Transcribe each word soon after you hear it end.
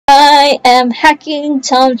I am hacking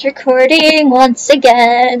Tom's recording once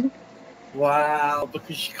again. Wow,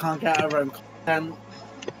 because she can't get her own content.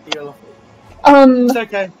 It's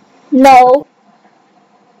okay. No.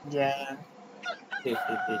 Yeah.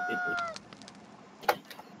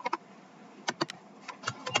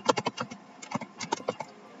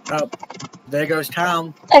 Oh, there goes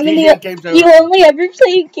Tom. I mean, you only ever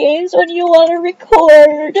play games when you want to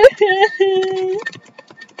record.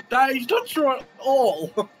 That is not true at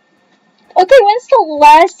all. Okay, when's the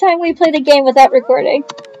last time we played a game without recording?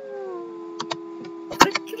 I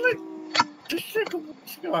think like just a couple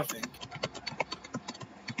weeks ago, I think.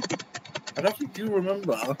 I don't think you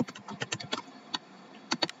remember.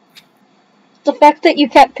 The fact that you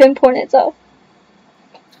can't pinpoint it, though.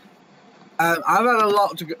 I've had a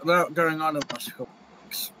lot going on in the last couple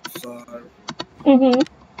weeks, so.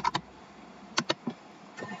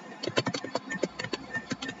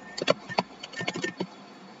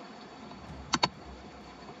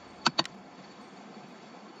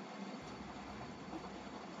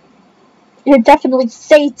 You're definitely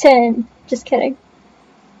Satan. Just kidding.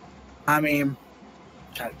 I mean,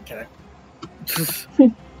 kidding.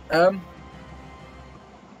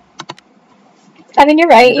 I mean, you're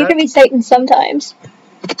right. You can be Satan sometimes.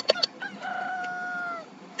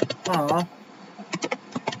 Aw.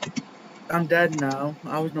 I'm dead now.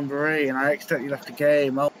 I was number 8 and I accidentally left the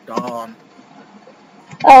game. Oh, darn.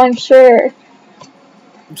 Oh, I'm sure.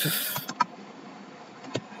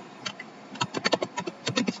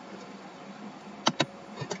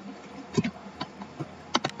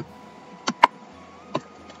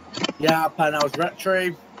 Yeah, and I was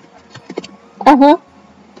retro. Uh-huh.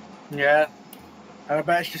 Yeah. And I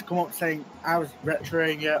bet it's just come up saying I was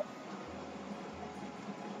retroing it.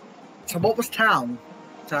 So what was Town?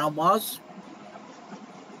 Town was?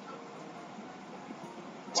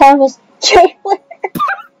 Town was Jailer.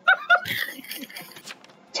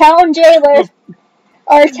 Town Jailer.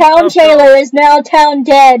 Our Town Jailer is now Town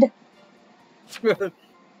Dead.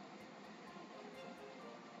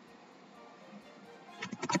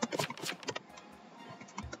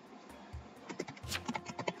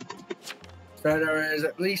 So there is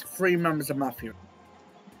at least 3 members of Mafia.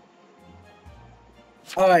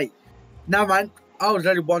 Alright. Never mind. I was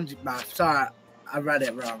only one math. Sorry, I read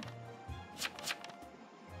it wrong.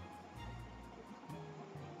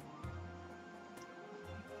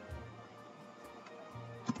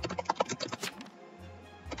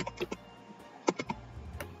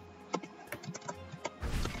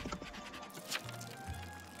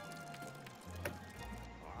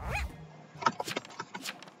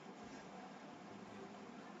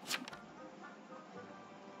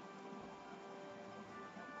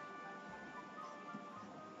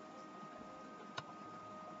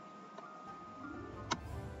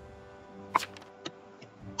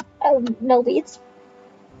 Oh, no leads.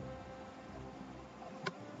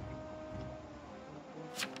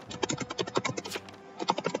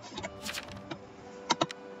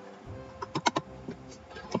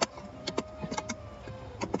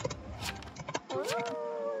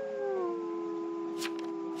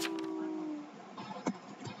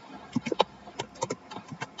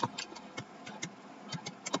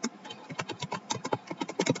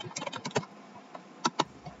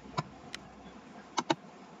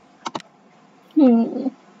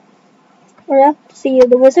 We're off to see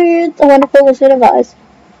the Wizard, the Wonderful Wizard of Oz.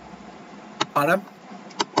 Pardon?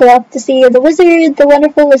 We're off to see the Wizard, the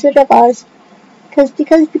Wonderful Wizard of Oz. Because.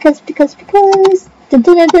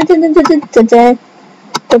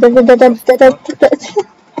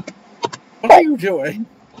 What are you doing?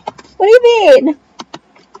 What do you mean?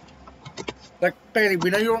 Like, Bailey, we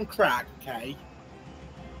know you're on crack, okay?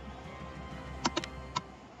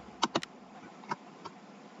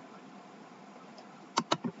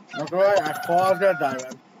 Okay, I thought I was gonna die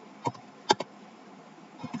then.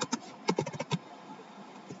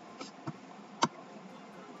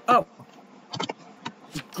 Oh.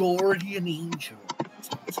 Guardian Angel.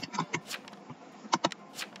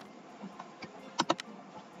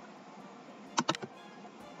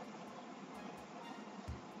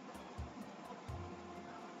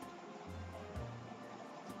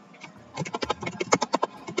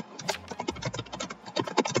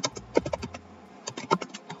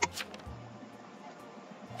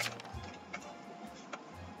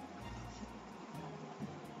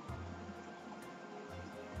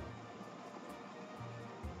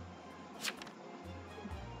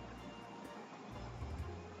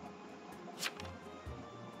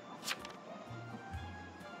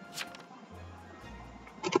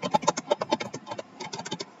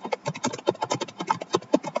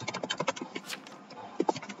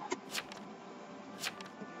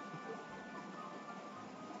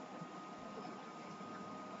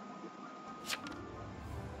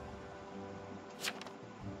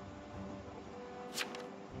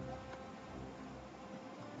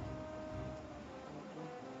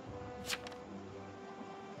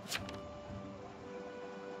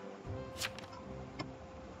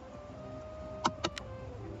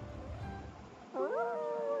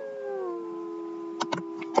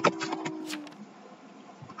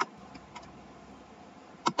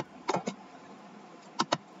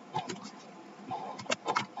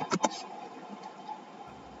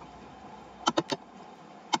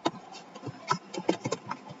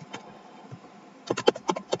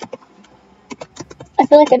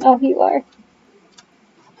 feel like I know who you are.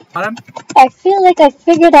 Pardon? I feel like I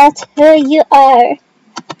figured out who you are.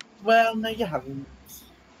 Well, no, you haven't.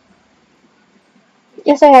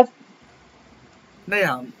 Yes, I have. No, you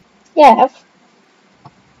haven't. Yeah, I have.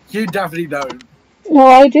 You definitely don't. No,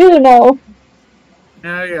 I do know.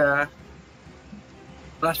 Yeah, yeah.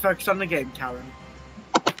 Let's focus on the game, Karen.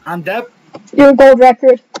 And Deb, Your gold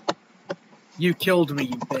record. you killed me,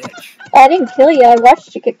 you bitch. I didn't kill you. I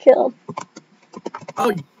watched you get killed.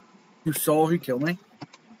 Oh, you saw who killed me?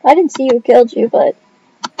 I didn't see who killed you, but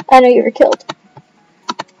I know you were killed.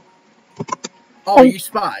 Oh, you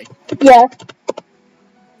spy? Yeah.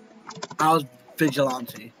 I was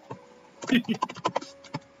vigilante.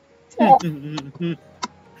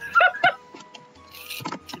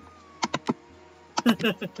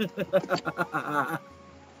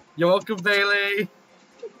 You're welcome, Bailey.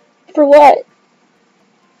 For what?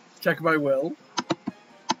 Check my will.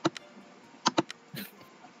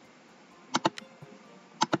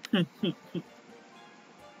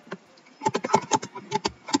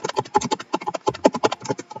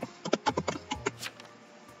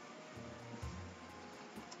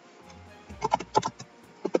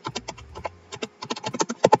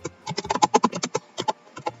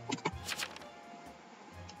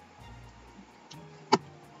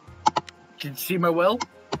 Can you see my will?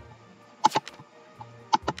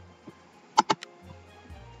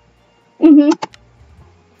 Mm-hmm.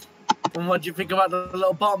 And what do you think about the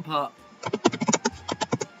little bottom part?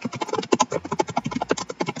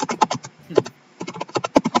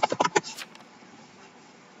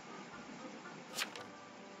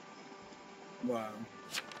 Wow.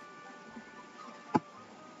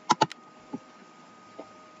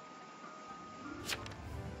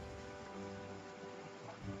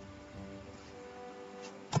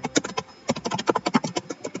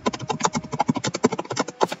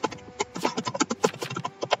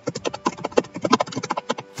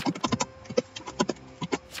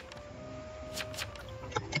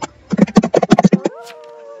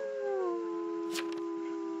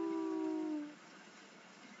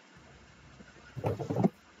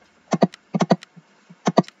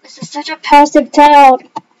 This is such a passive town.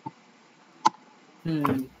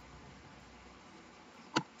 But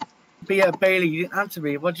yeah, Bailey, you didn't answer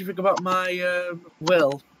me. What do you think about my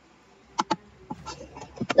will?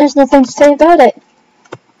 There's nothing to say about it.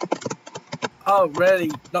 Oh,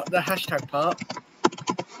 really? Not the hashtag part?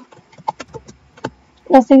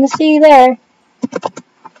 Nothing to see there.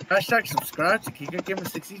 Hashtag subscribe to Kika Gamer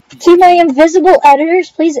 60. To my invisible editors,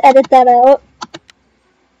 please edit that out.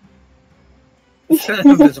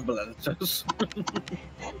 Invisible editors.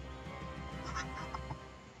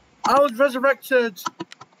 I was resurrected!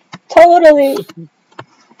 Totally.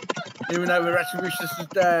 Even though the retribution is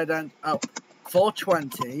dead and... Oh,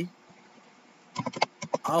 420.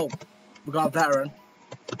 Oh, we got a veteran.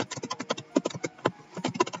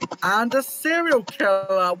 And a serial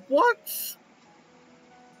killer. What?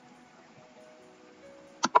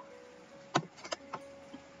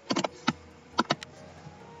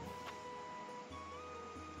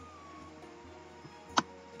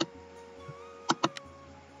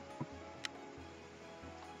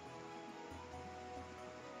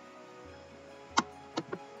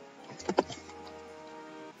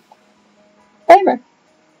 Timer.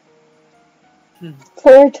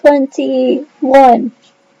 4:21.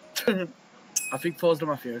 I think 4's the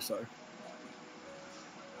mafioso.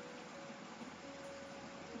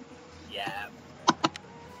 Yeah.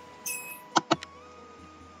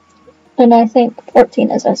 And I think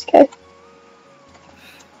 14 is SK.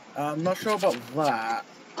 I'm not sure about that.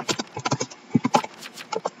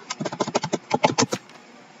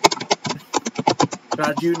 But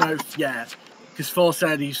I do know, yeah, because 4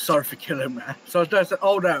 said he's sorry for killing me. So I said,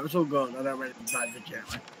 oh no, it's all good. I don't really bad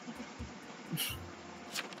vigilante.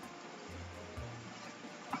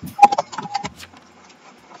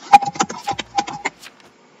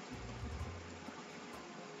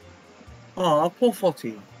 Oh, poor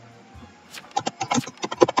 14.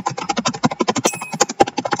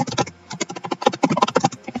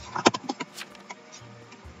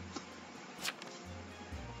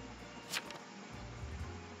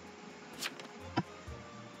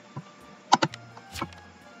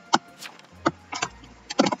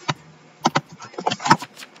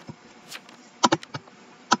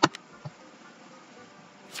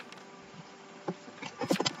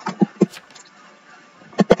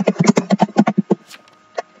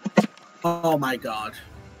 Oh my god.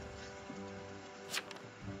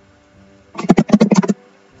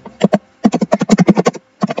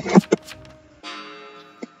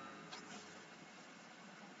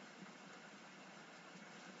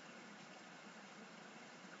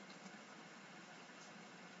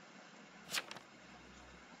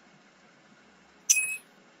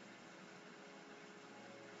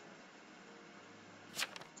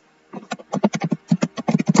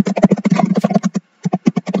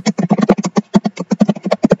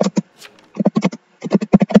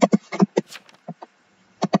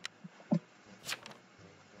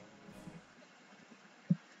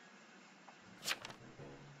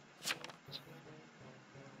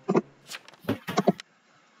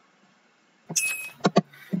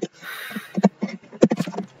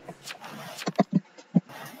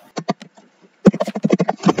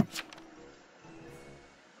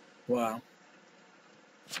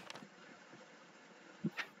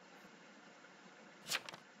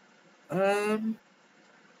 How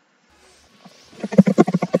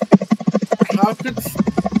could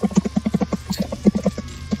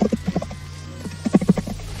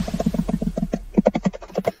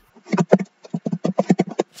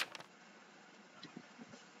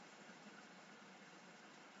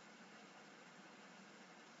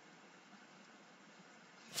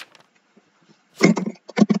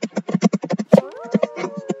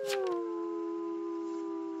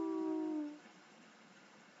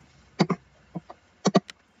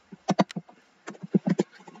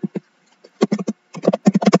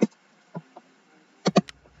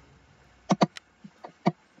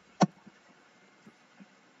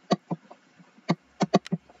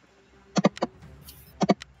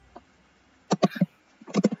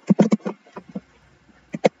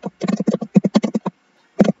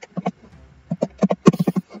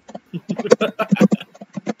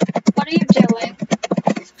What are you doing?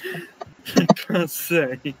 I can't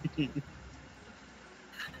say.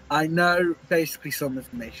 I know basically some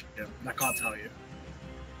information, and I can't tell you.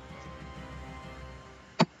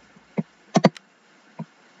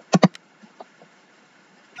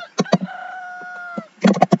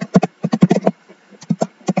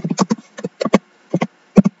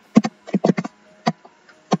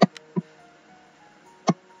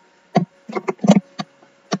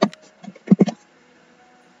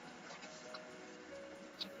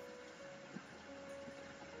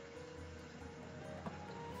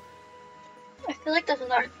 I feel like this is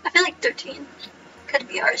our. I feel like 13 could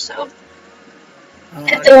be ours. So. I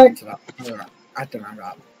don't know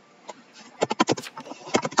that.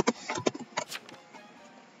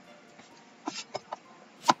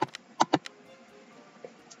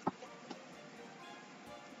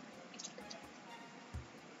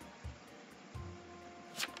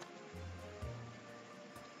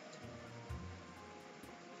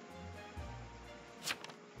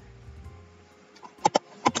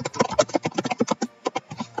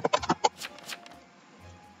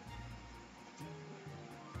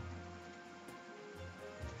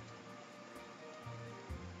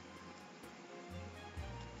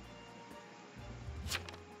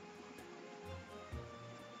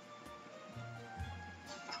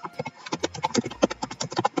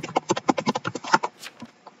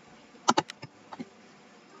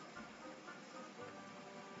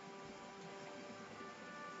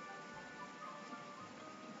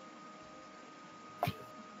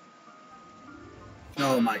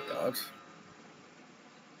 Oh my god.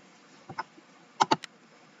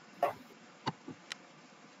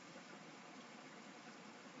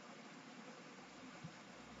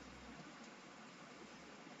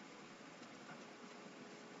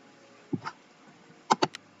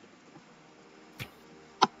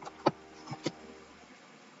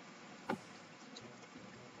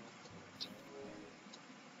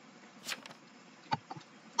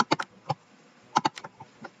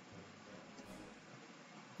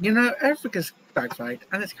 You know, Africa's backfight,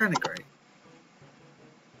 and it's kind of great.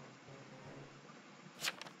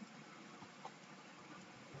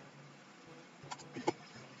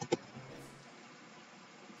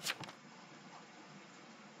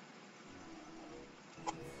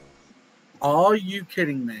 Are you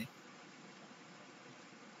kidding me?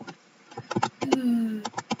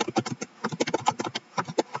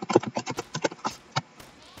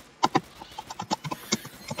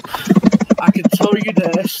 I can tell you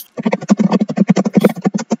this.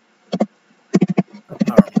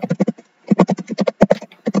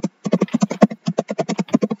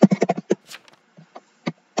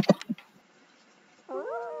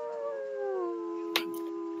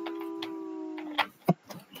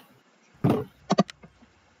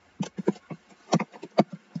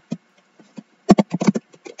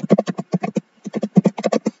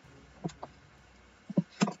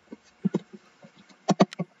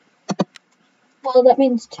 Well, that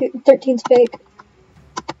means 13's fake.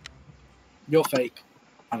 You're fake.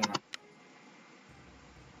 I don't know.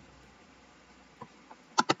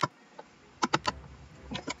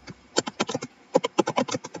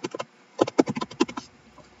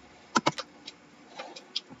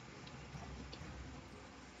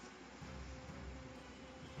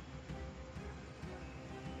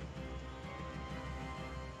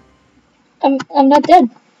 I'm not dead.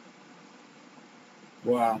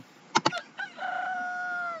 Wow.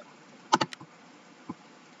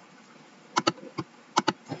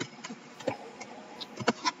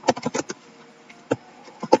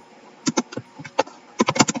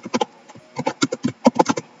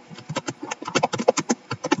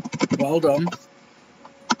 Well done.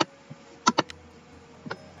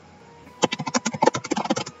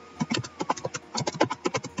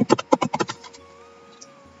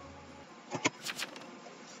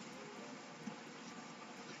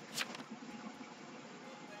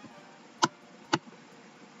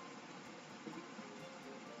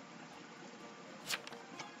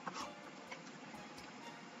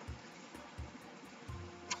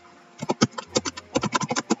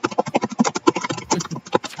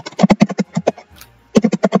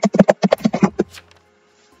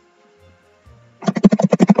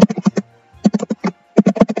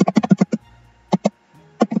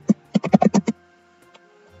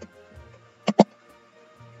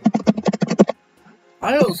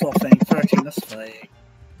 also think 13 is fake.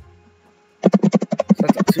 So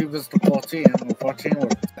the 2 was the 14, and the 14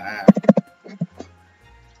 was that.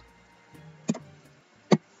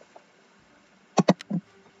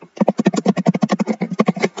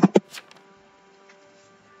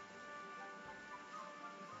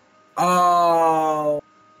 Oh.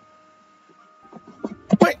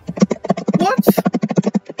 Wait. What?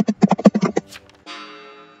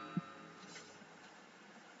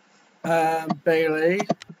 Bailey.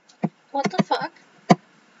 What the fuck?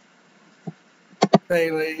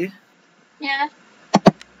 Bailey. Yeah.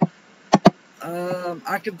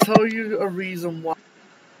 I can tell you a reason why.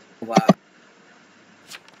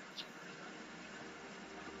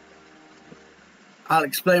 I'll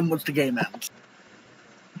explain once the game ends.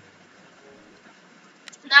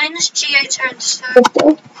 9 is GA turn, so...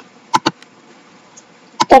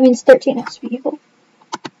 That means 13 has to be evil.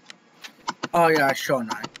 Oh yeah, sure,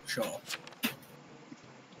 9. Sure.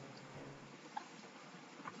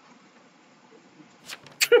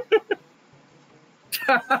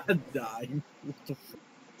 Dying. What the fuck?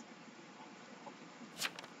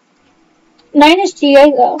 9 is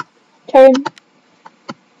GA though. Turn.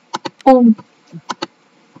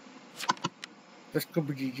 This could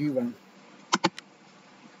be GG then.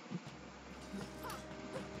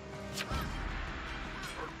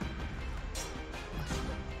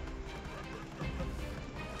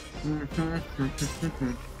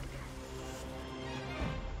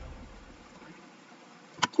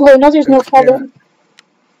 Well, no, there's no problem.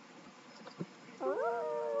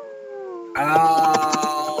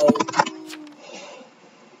 Ow.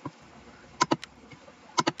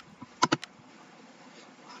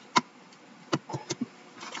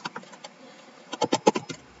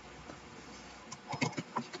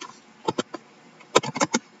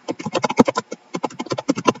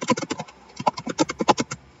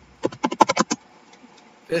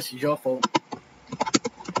 This is your fault.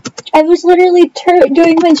 I was literally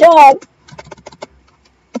doing my job.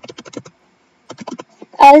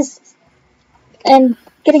 And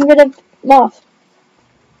getting rid of moth.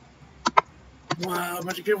 Wow, I'm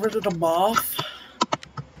going to get rid of the moth.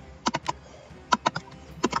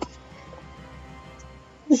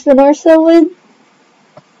 Is the Narcel win?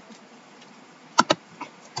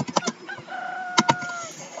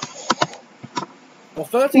 Well,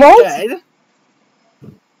 13's dead.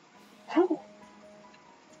 How?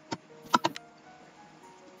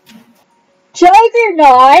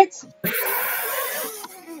 Juggernaut?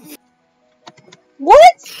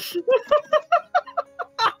 What?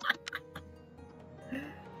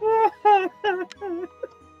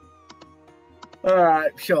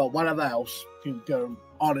 Alright, sure, whatever else can go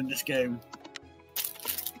on in this game.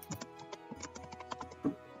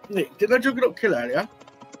 Nick, did I Juggernaut kill earlier?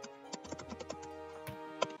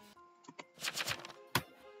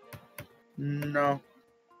 No.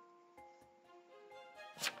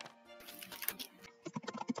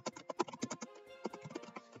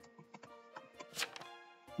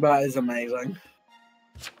 That is amazing.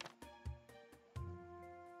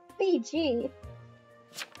 BG.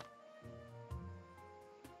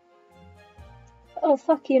 Oh,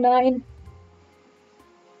 fuck you, 9.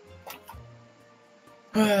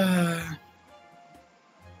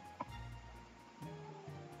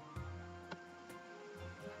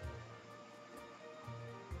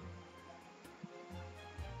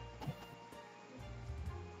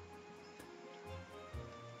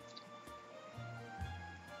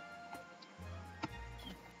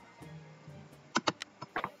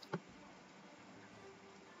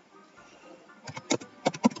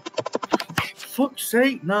 Fuck's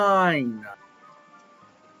sake, 9.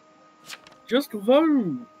 Just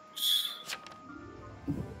vote.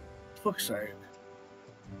 Fuck's sake.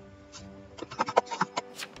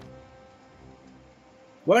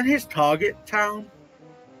 Weren't his target town?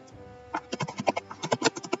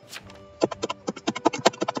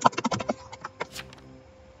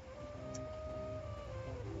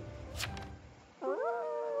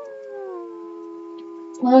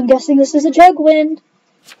 Well, I'm guessing this is a jug win.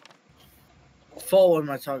 4 was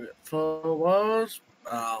my target. 4 was...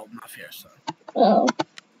 Oh, Mafioso. Oh.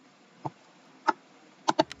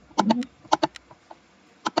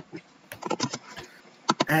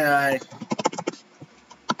 Anyway.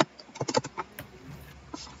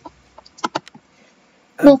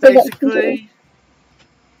 Basically,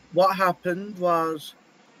 what happened was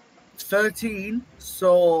 13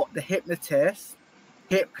 saw the hypnotist,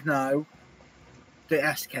 Hypno,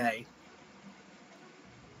 the SK.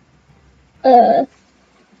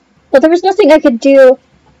 But there was nothing I could do.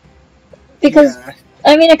 Because, yeah.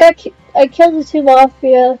 I mean, I killed the 2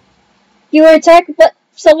 Mafia. You were attacked, but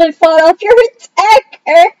Someone fought off your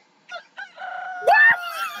attacker.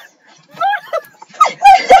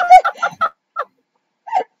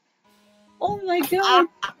 Oh my god.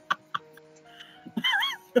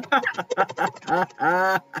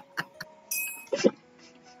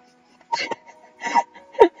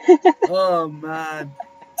 Oh man.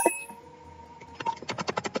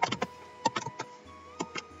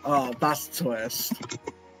 Oh, that's a twist.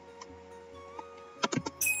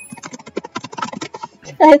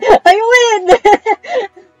 I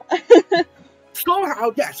win!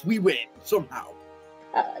 Somehow, yes, we win. Somehow.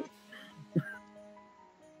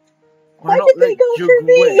 Why did they go Jug for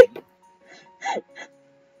me? win?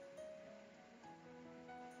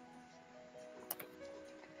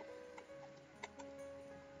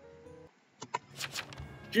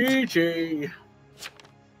 GG.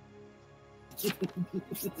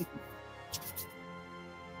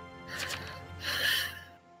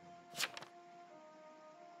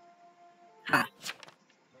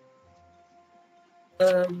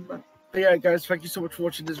 But yeah, guys, thank you so much for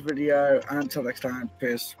watching this video, and until next time,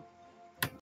 peace.